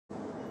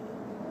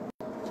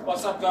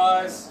What's up,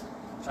 guys?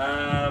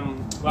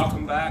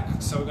 Welcome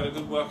back. So we've got a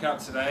good workout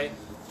today.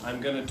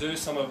 I'm going to do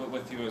some of it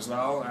with you as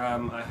well.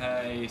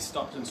 I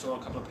stopped and saw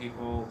a couple of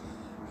people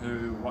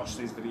who watched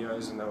these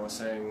videos and they were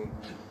saying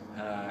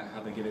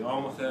how they're getting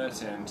on with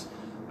it, and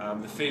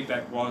the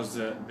feedback was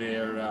that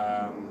they're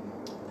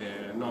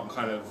not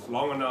kind of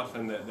long enough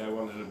and that they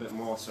wanted a bit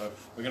more. So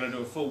we're going to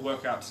do a full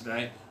workout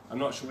today. I'm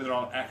not sure whether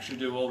I'll actually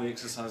do all the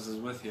exercises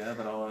with you,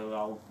 but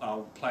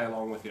I'll play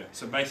along with you.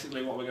 So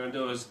basically what we're going to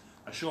do is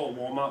a short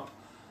warm-up.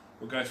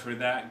 We'll go through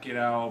that, get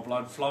our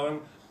blood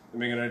flowing,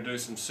 and we're going to do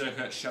some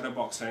circuit shadow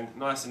boxing,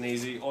 nice and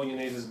easy. All you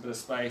need is a bit of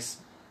space,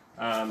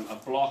 a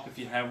block if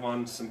you have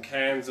one, some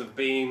cans of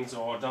beans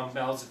or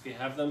dumbbells if you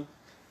have them.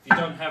 If you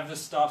don't have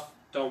this stuff,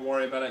 don't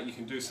worry about it, you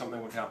can do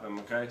something without them,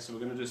 okay? So we're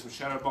going to do some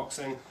shadow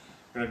boxing.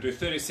 We're going to do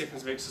 30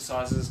 seconds of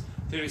exercises,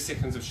 30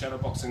 seconds of shadow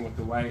boxing with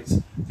the weights,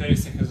 30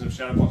 seconds of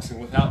shadow boxing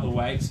without the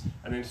weights,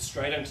 and then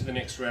straight into the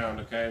next round,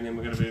 okay? And then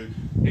we're going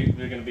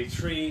to be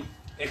 3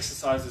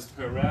 exercises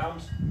per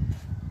round.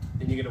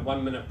 Then you get a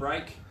 1 minute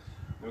break,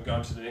 and we'll go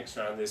on to the next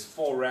round. There's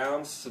 4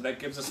 rounds, so that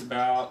gives us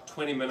about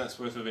 20 minutes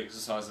worth of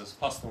exercises,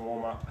 plus the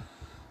warm-up.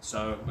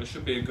 So it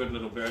should be a good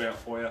little burnout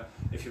for you.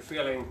 If you're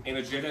feeling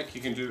energetic,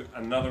 you can do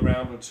another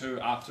round or 2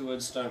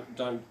 afterwards.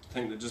 Don't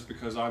think that just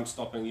because I'm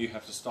stopping, you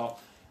have to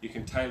stop. You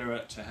can tailor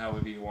it to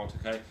however you want,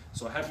 okay?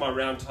 So I have my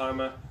round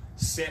timer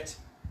set.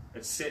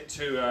 It's set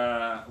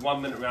to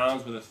 1 minute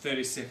rounds with a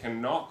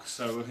 30-second knock.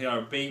 So we'll hear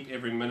a beep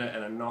every minute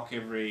and a knock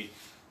every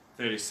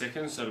 30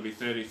 seconds. So it'll be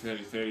 30,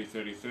 30, 30,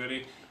 30,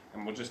 30,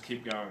 and we'll just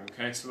keep going,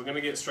 okay? So we're going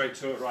to get straight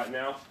to it right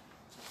now.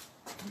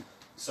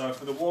 So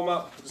for the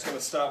warm-up, we're just going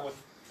to start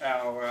with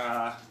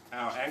our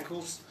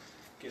ankles.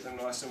 Get them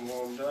nice and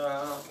warmed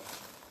up.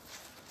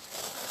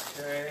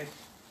 Okay.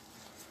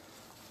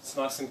 It's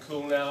nice and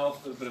cool now, a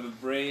little bit of a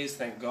breeze,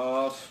 thank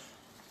God.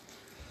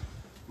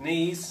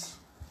 Knees.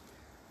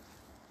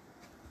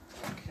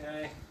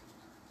 Okay.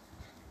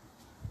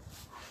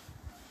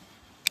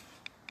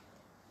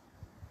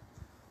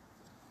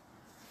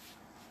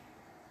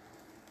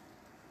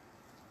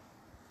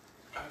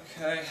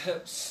 Okay,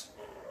 hips.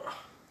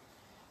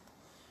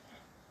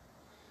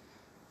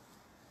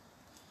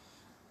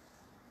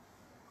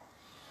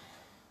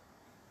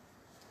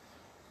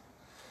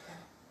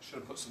 Should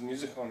have put some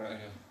music on out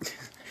here.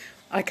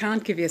 I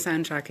can't give you a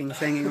soundtracking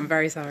singing, I'm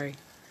very sorry.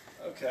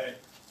 Okay,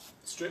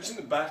 stretching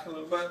the back a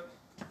little bit.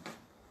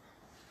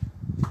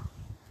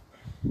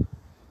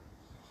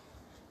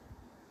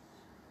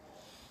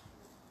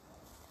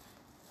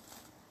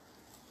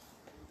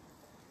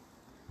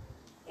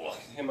 Oh, I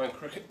can hear my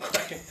cricket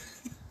cracking.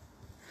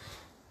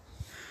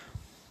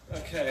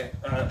 Okay,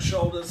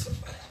 shoulders.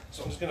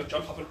 So I'm just going to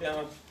jump up and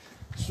down,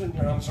 swing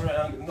your arms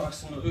around, get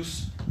nice and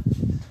loose.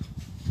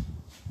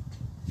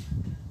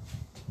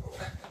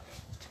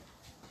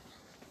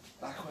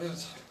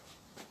 Backwards.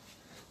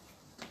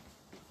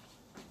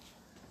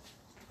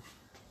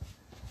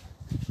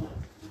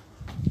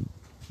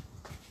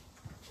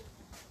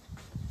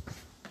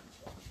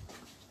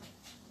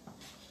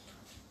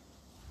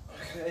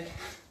 Okay,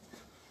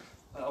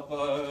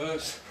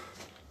 elbows.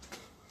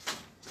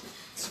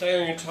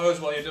 Stay on your toes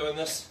while you're doing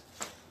this.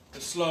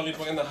 Just slowly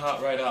bring the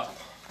heart rate up.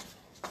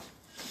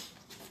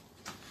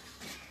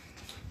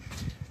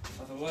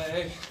 Other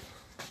way.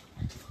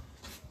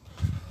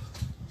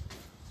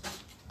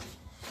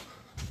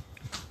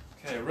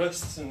 Okay,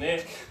 wrists and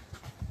neck.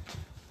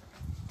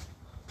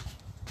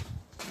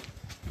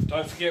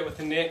 Don't forget with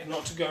the neck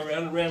not to go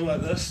round and round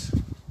like this.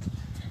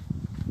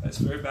 That's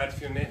very bad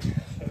for your neck.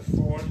 Go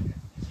forward,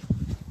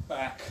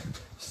 back,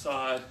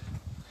 side,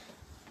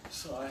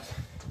 side,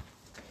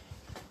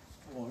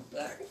 forward,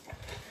 back.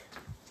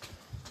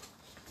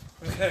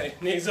 Okay,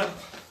 knees up.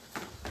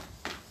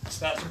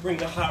 Start to bring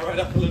the heart rate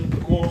up a little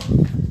bit more.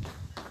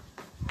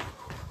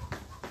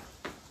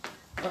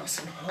 Nice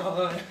and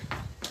high.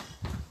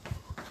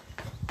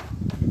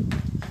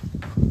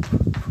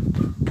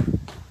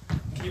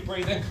 Keep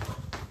breathing.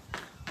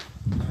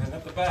 And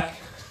up the back.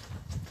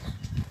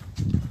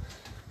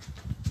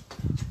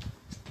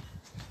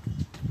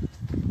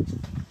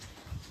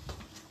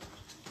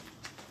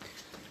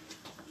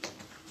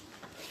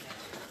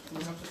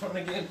 Move up the front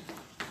again.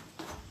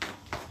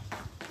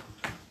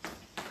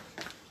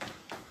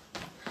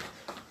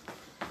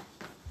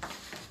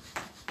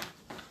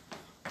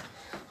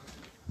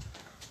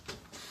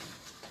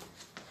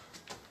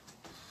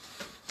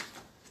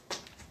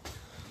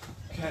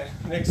 Okay,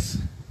 next,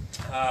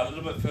 a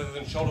little bit further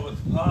than shoulder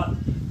width apart,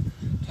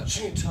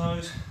 touching your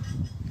toes.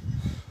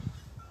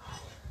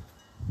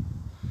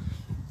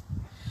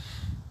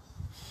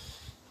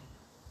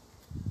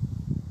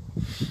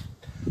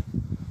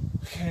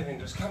 Okay, then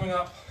just coming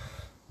up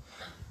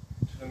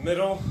to the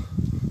middle,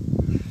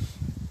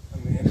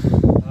 and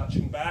then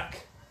arching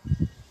back.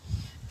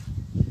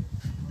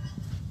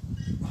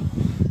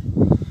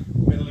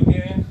 Middle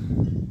again,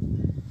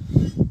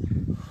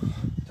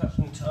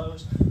 touching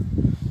toes.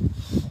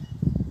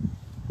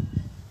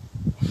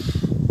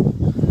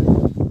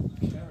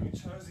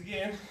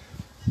 again.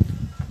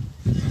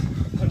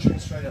 Punching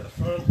straight out the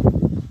front.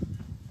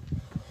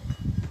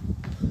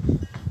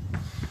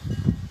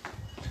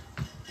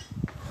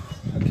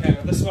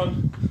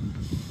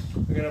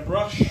 going to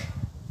brush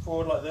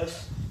forward like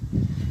this,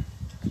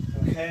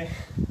 okay,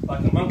 like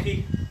a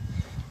monkey.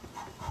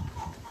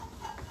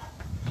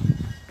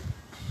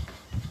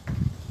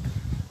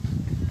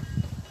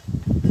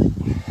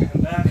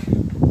 And back.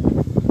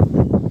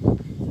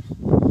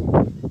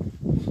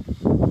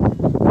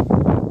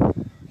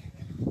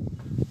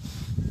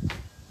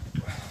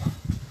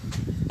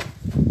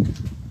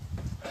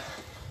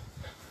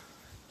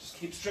 Just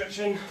keep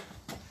stretching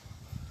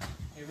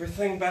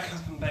everything back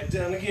up and back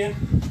down again.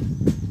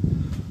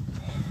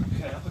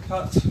 Okay,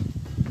 uppercut. Speed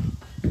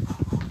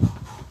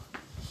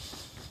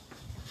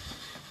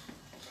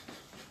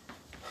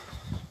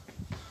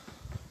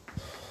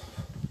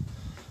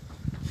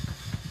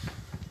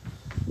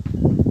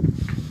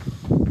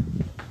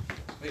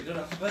it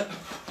up a bit.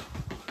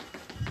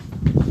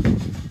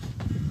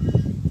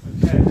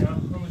 Okay, now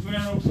on the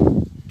ground,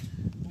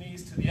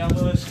 knees to the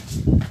elbows.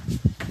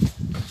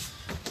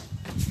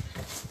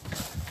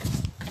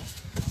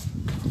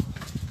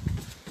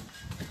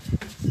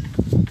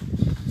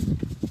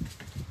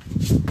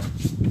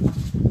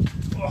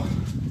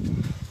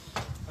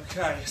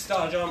 Okay,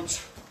 star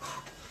jumps.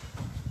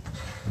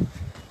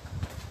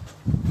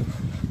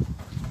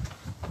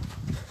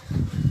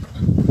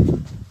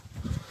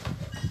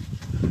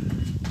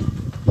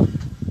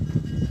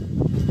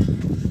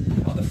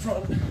 Out the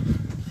front.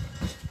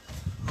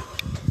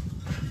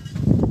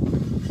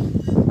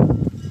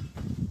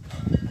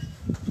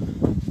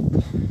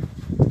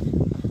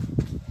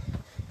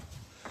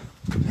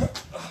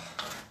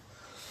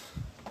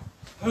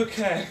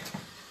 Okay,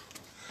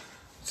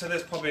 so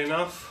that's probably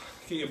enough.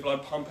 Get your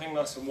blood pumping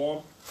nice and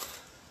warm.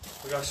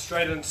 We go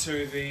straight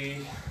into the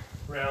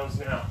rounds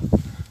now.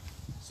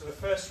 So the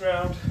first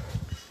round,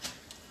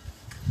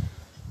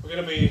 we're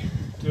going to be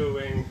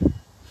doing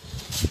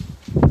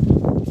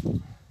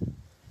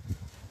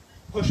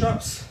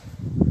push-ups,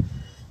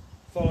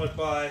 followed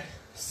by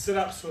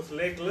sit-ups with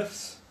leg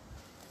lifts,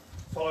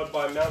 followed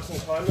by mountain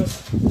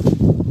climbers.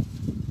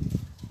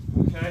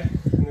 Okay,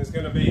 and there's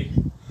going to be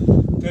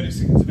 30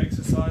 seconds of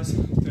exercise,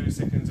 30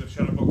 seconds of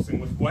shadowboxing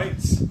with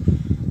weights,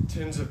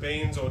 tins of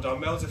beans or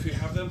dumbbells if you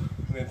have them,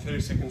 and then 30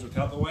 seconds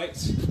without the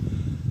weights.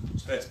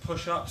 So that's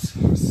push-ups,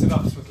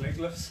 sit-ups with leg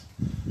lifts,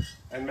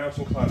 and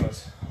mountain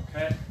climbers,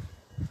 okay?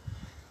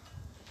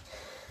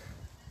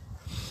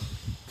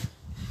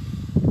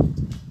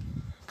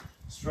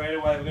 Straight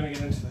away we're going to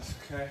get into this,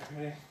 okay?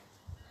 Ready?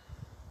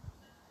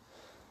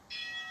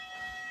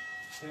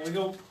 Here we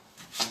go.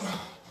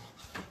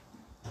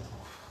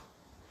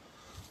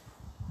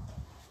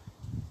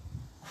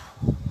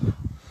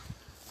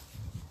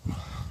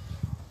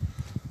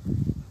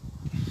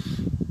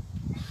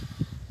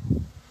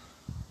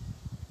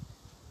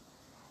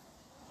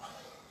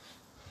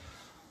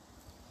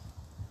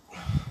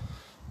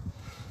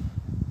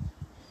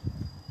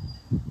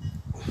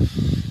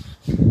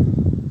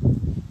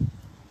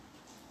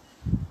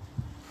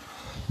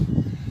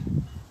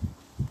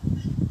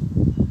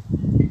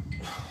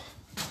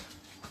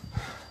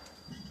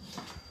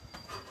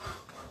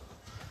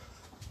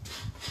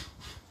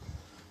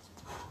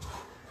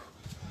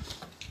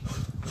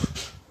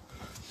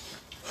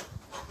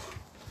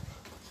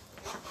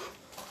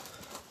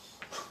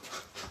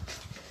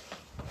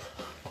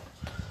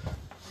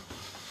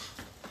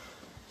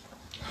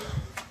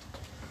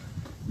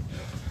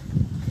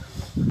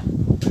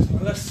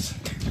 List.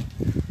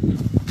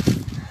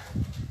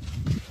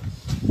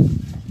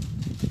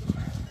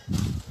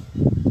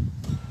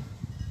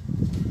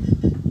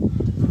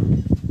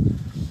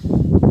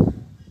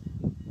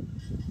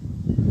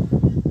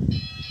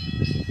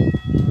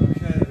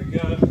 Okay, there we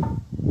go.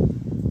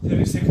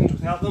 30 seconds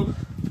without them.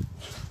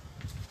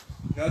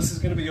 Now this is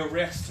going to be your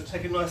rest, so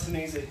take it nice and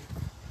easy.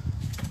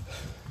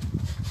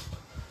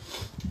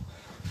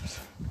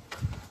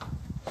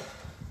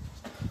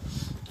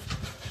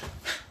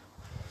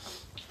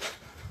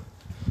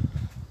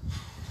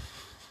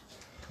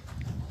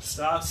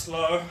 Start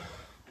slow.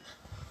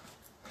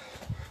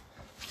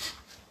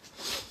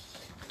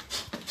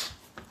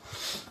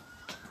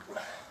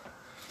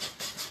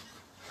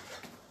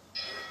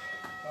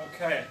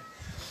 Okay,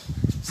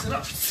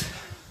 sit-ups.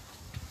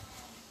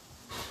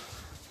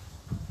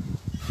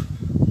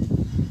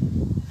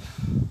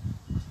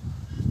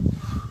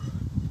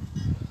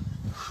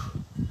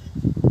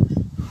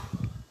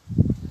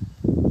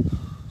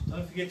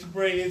 Don't forget to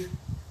breathe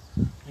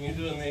when you're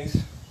doing these.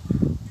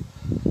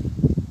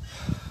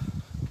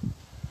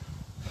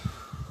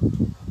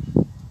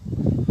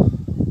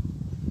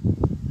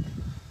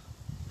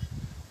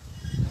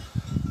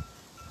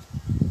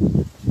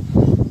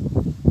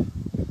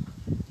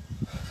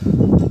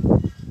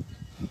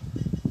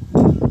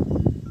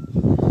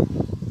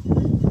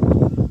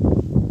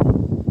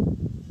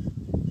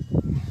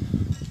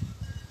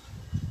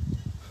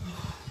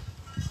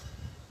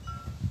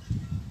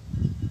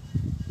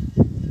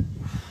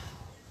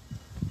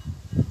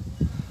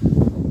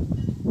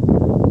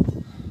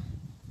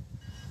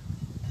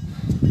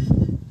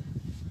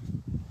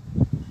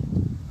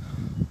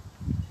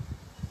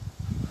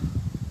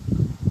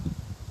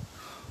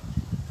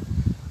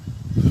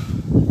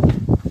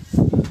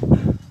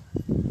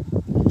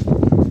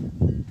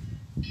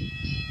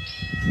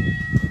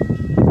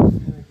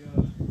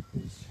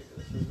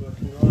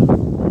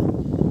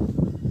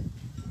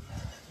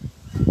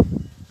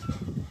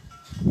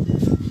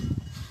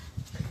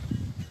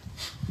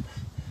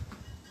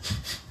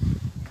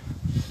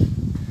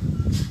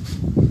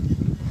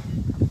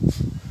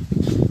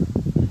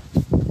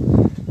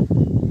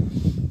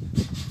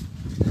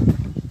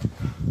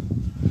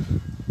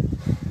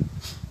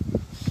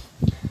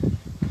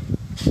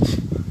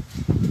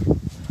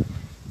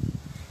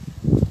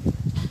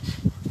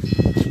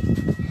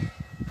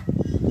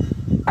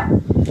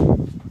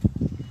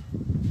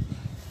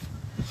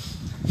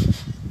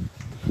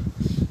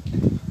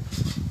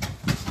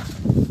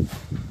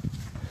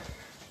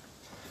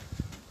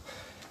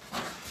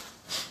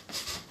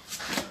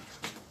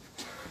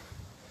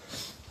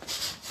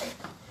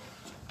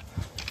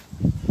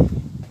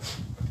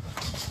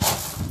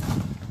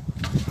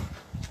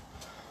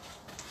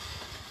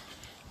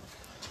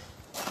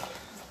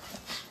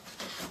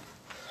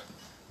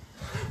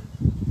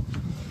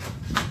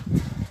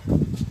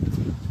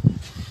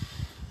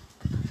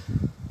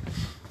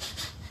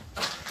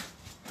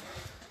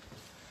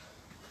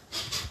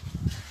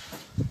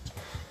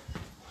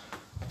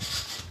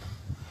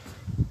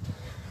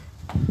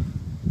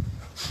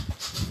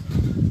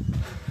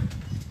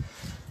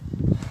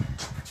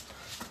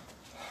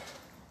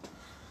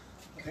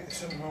 I think there's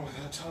something wrong with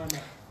our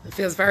timer. It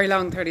feels very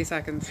long, 30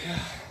 seconds. Yeah.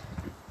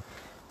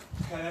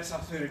 Okay, that's our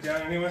 30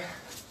 down anyway.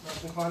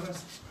 Nice and climb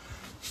this.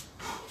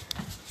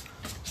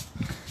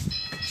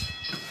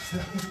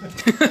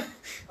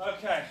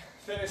 Okay,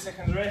 30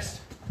 seconds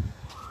rest.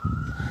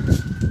 To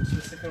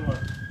the second one.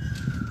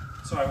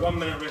 Sorry, 1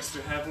 minute rest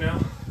we have now.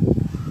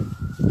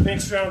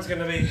 Next round's going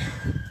to be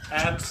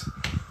abs.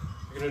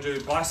 We're going to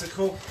do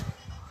bicycle,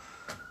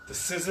 the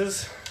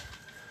scissors,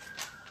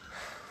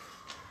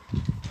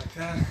 like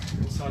that,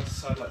 and side to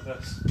side like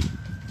this.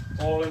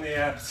 All in the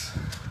abs.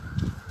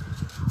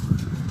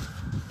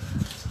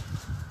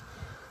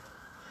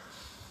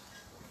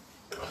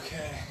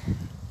 Okay.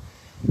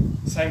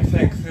 Same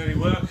thing, 30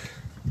 work,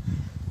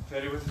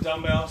 30 with the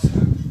dumbbells,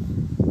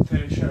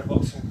 30 shadow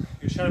boxing.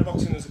 Your shadow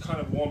boxing is a kind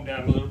of warm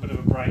down, a little bit of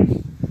a break.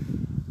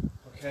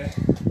 Okay.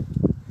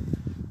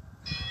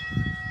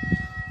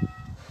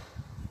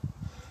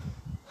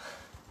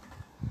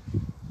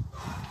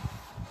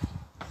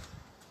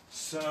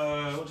 So,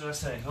 what did I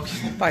say?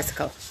 Okay.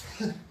 Bicycle.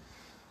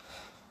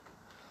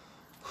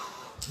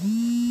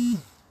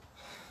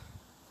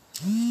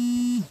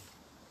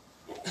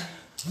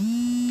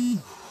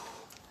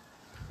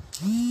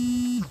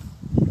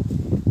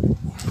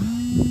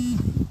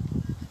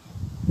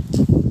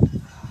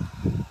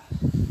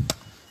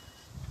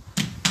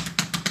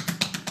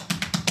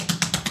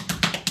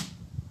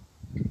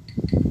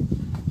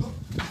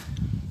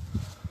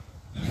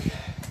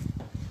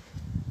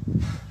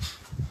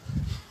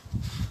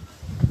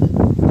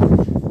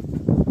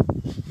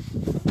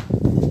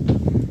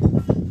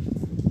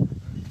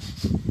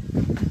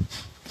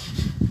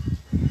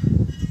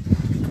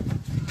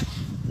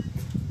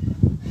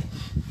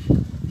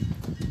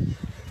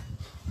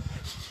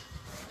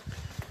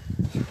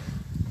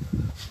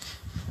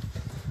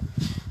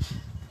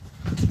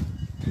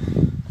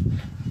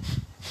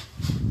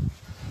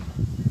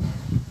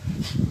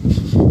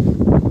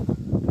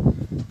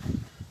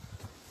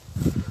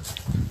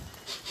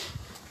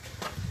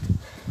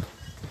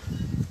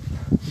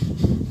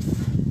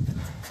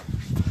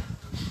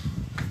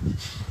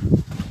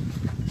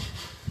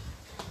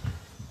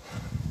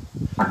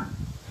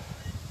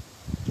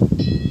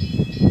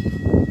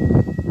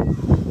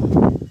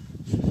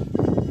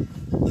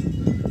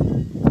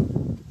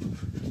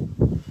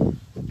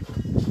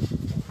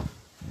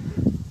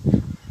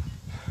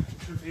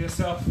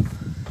 Yourself,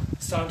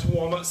 starting to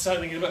warm up,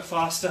 starting to get a bit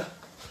faster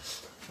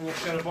from your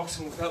shadow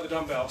boxing without the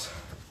dumbbells.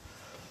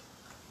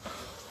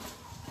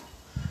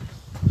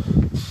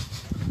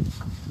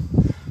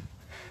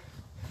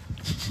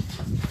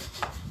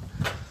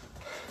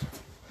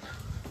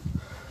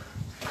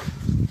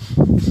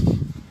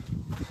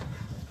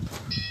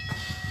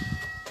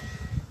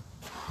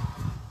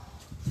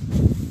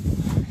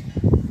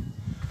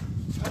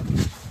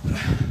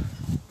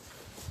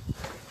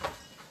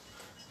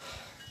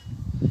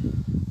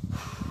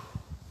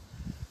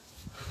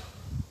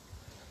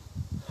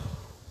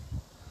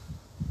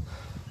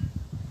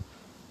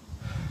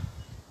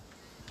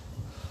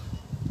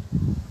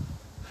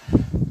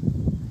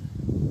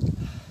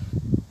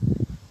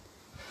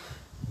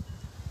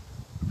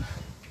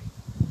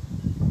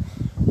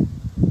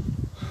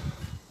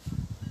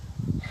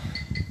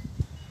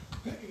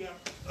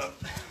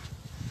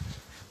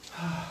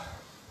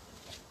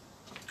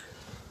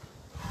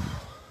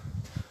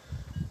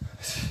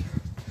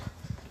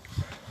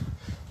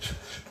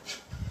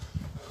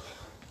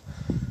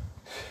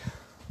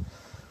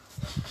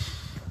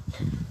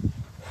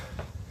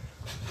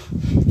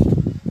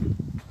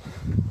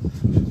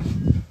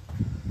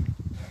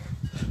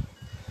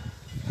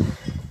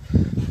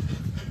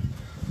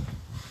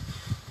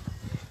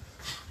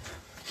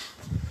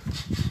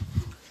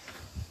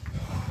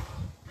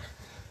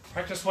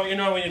 Practice what you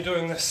know when you're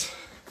doing this.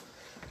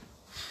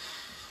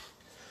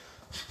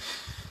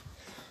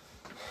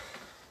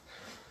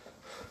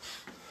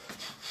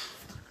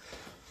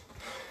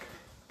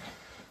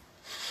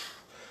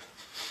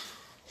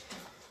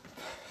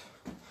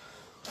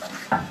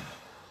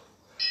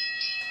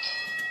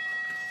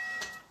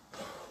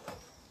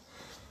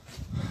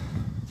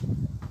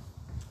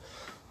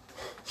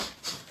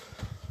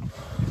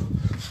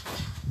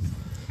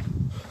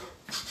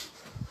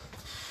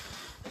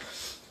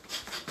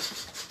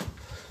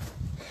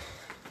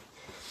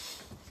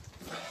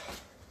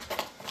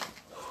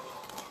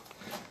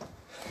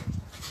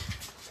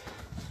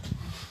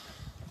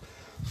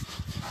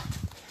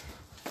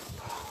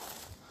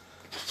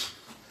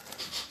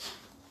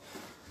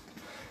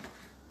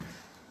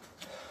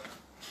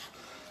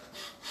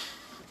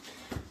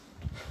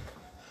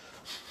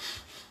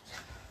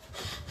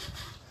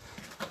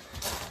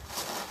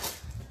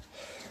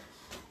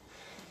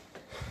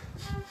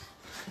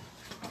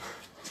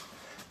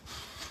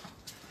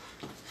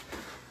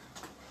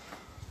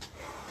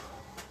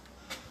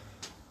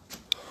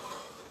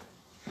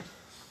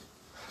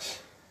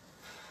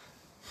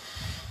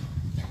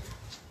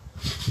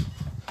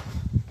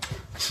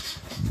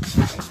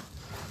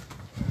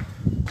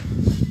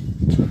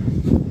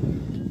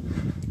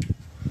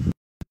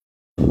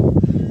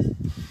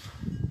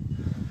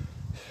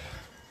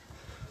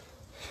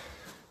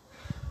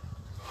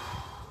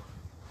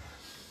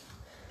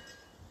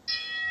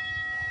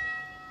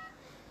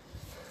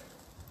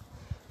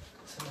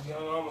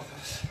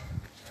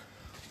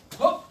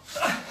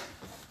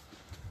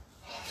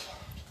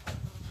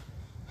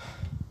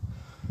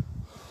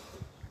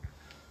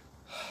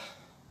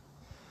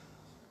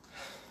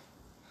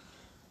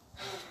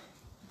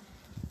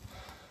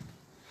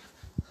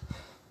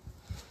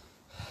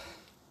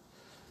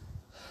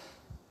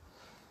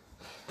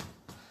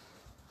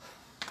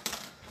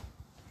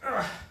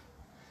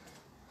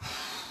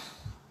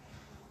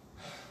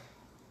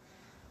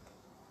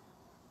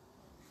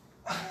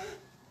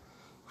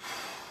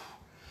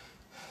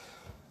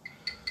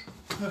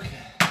 Okay.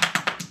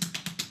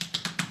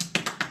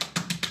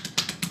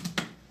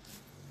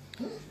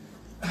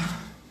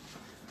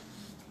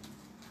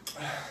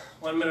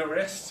 One minute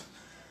rest,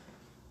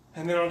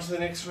 and then on to the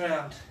next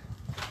round.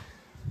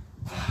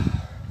 I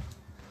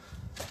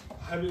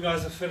hope you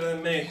guys are fitter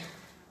than me.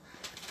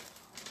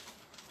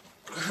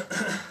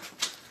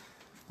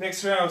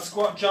 Next round,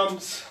 squat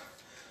jumps,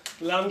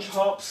 lunge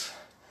hops,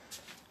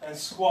 and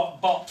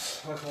squat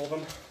bops, I call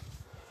them.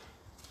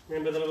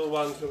 Remember the little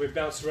ones where we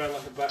bounce around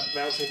like a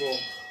bouncing ball.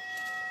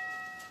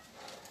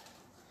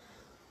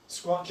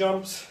 Squat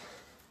jumps.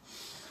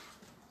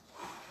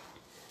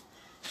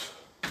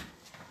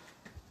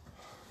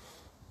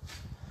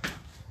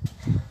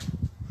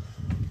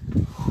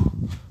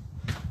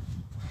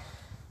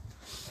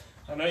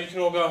 I know you can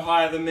all go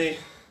higher than me.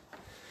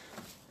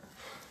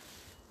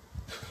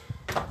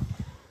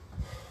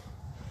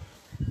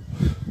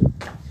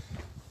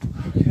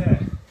 Okay.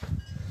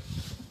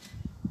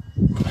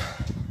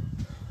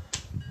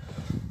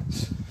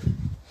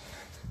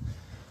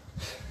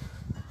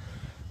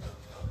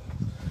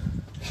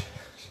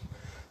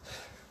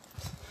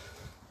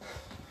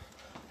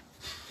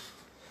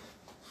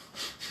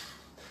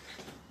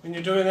 When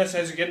you're doing this,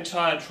 as you're getting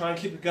tired, try and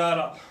keep the guard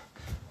up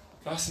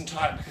nice and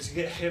tight, because you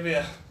get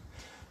heavier.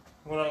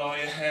 You want to lower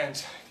your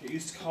hands. Get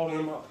used to holding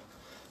them up.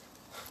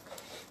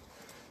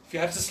 If you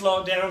have to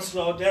slow it down,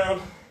 slow it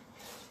down.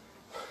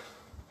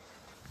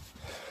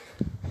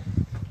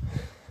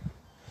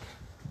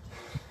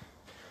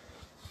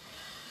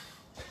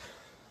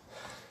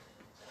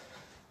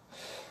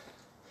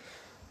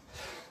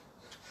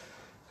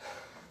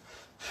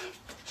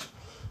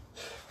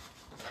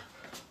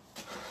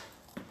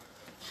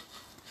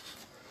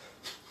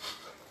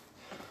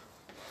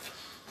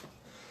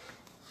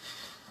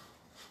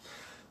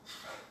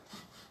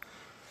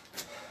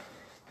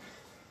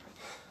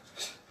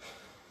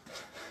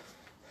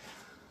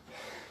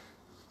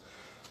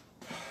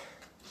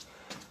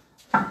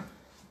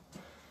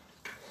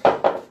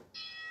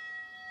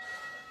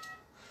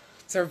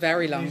 It's a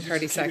very long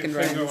 30-second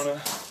round. You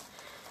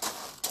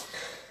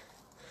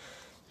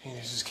need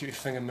to just keep your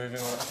finger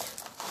moving on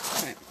it.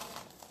 Right.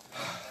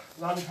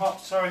 Lunge hop,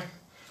 sorry.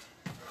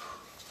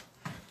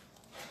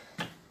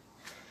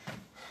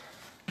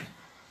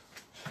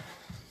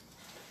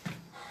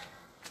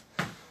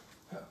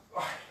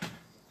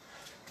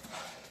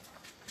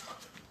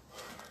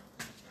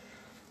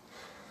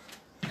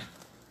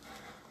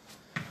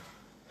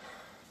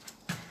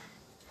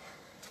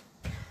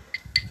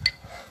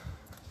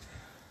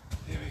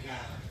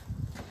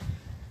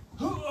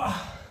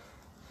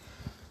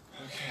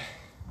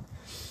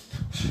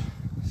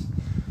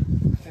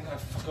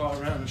 Go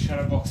around the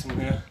shadow boxing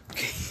here.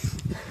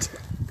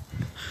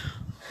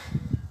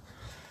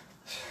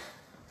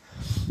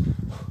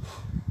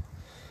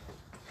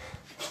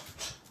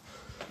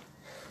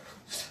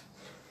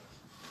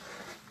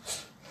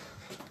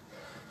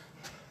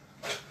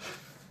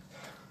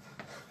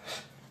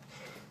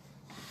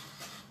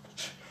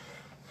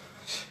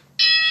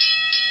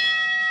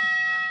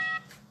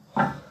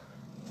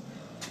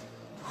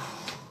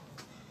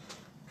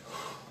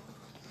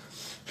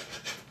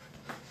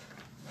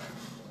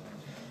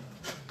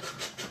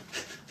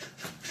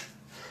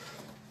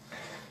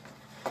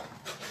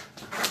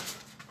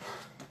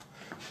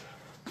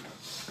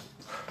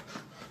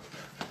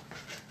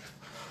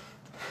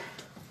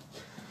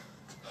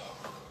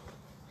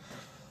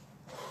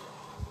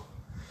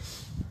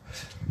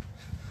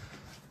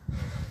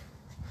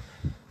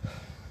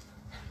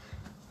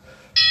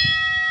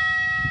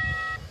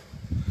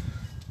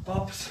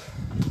 Bops.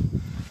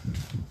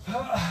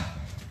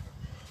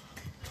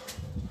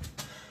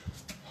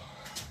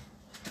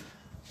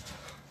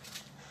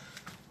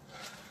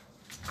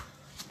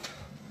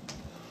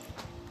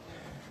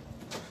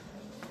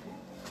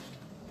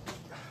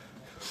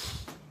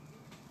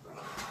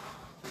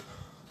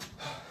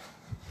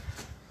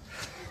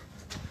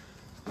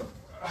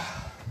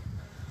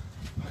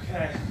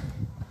 Okay,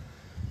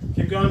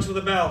 keep going till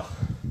the bell.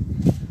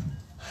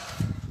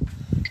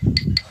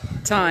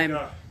 Time.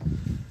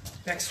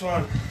 Next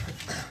one.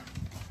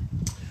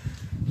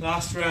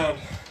 Last round.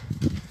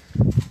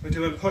 We're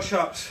doing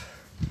push-ups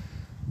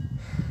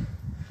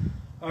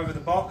over the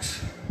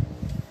box.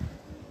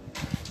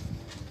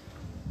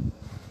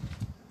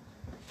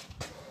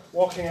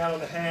 Walking out on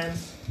the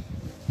hands.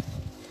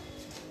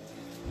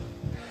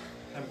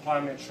 And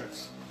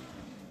plyometrics.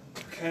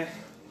 Okay.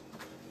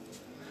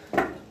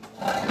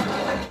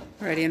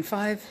 Ready in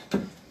 5.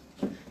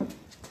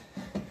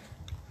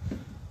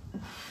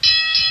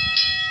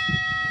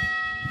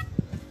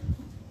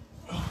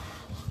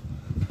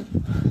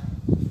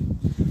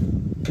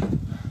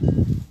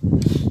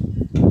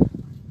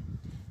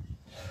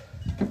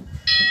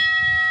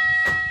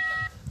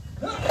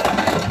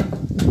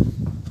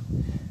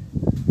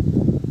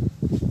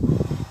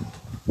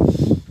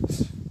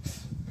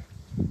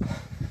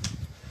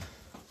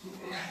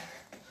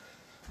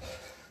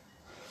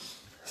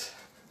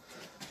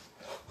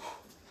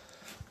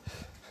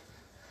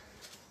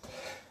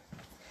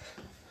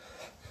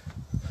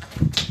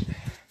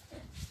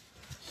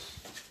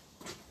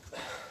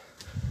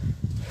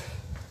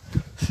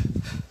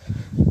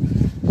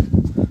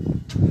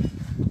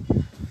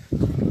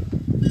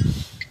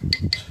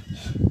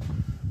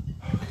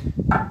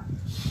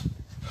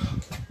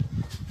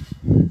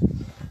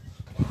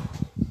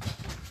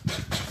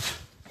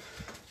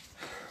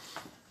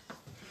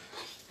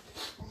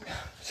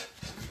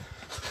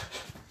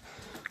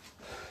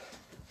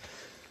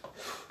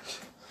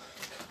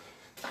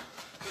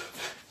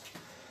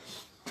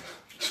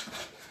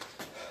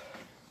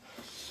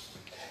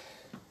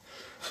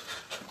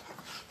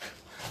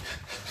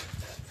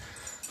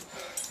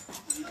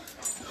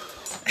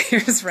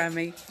 Here's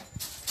Remy.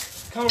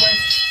 Come on, Remy.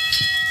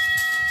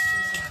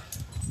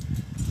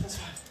 This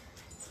way.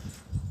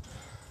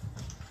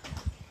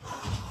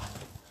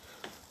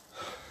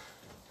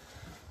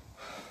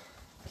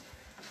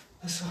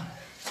 This one.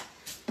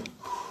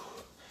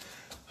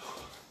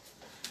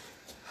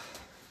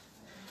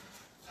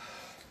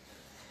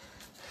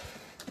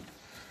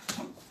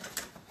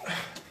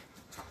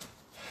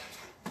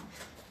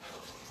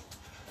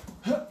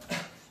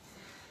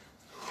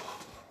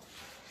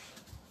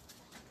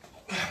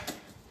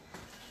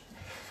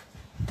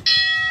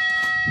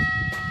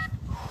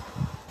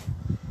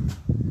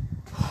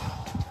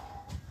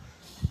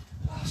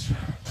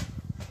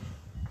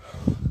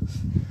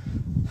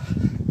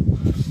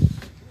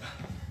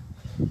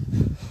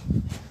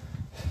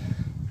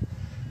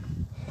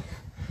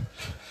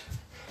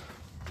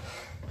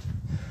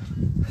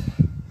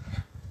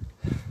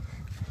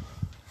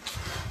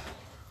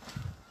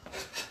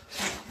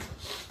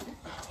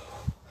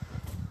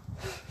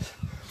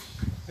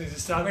 These are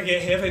starting to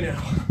get heavy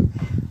now.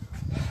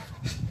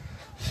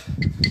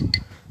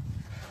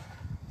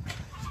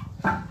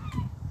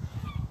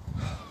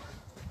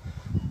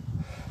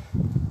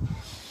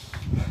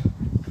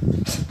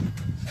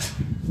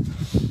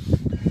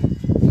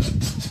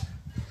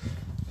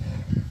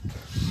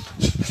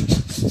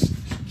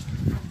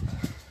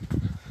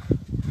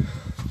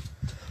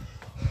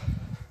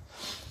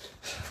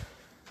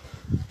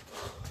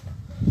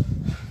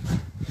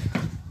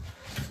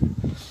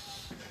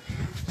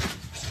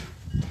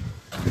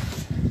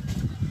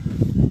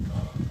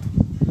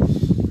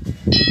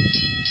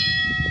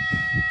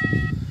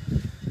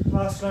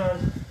 Last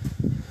round,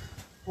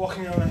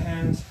 walking on the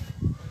hands.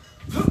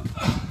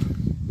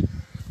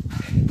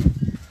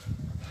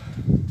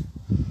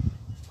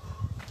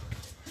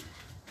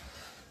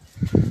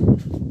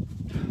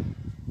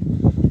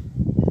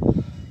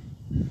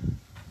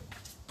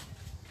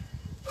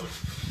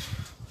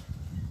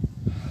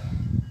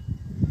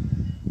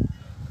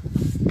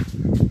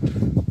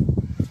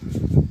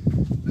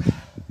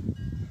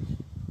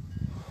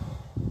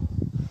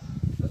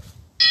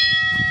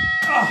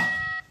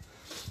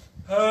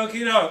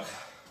 Okie doke.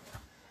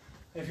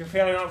 If you're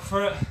feeling up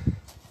for it,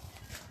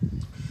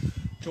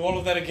 do all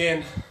of that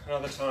again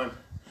another time,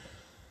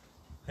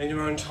 in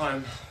your own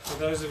time. For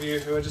those of you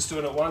who are just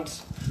doing it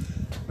once,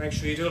 make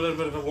sure you do a little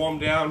bit of a warm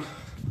down.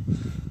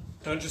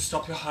 Don't just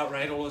stop your heart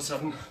rate all of a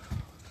sudden.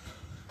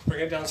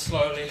 Bring it down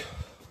slowly,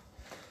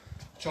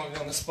 jogging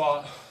on the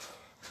spot.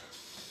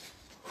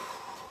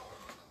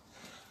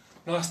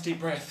 Nice deep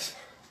breaths.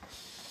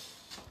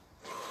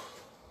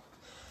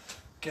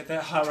 Get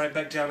that heart rate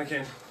back down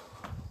again.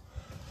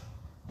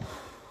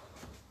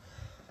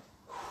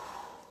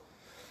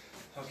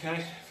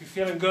 Okay, if you're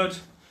feeling good,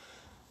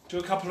 do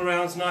a couple of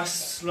rounds, nice,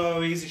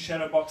 slow, easy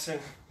shadow boxing,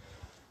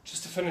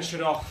 just to finish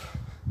it off.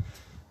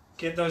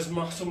 Get those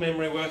muscle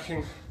memory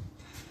working,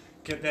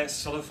 get that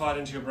solidified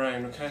into your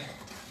brain, okay?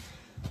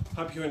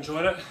 Hope you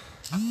enjoyed it.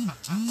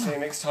 See you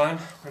next time,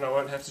 when I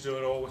won't have to do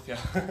it all with you.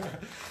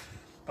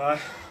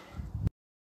 Bye.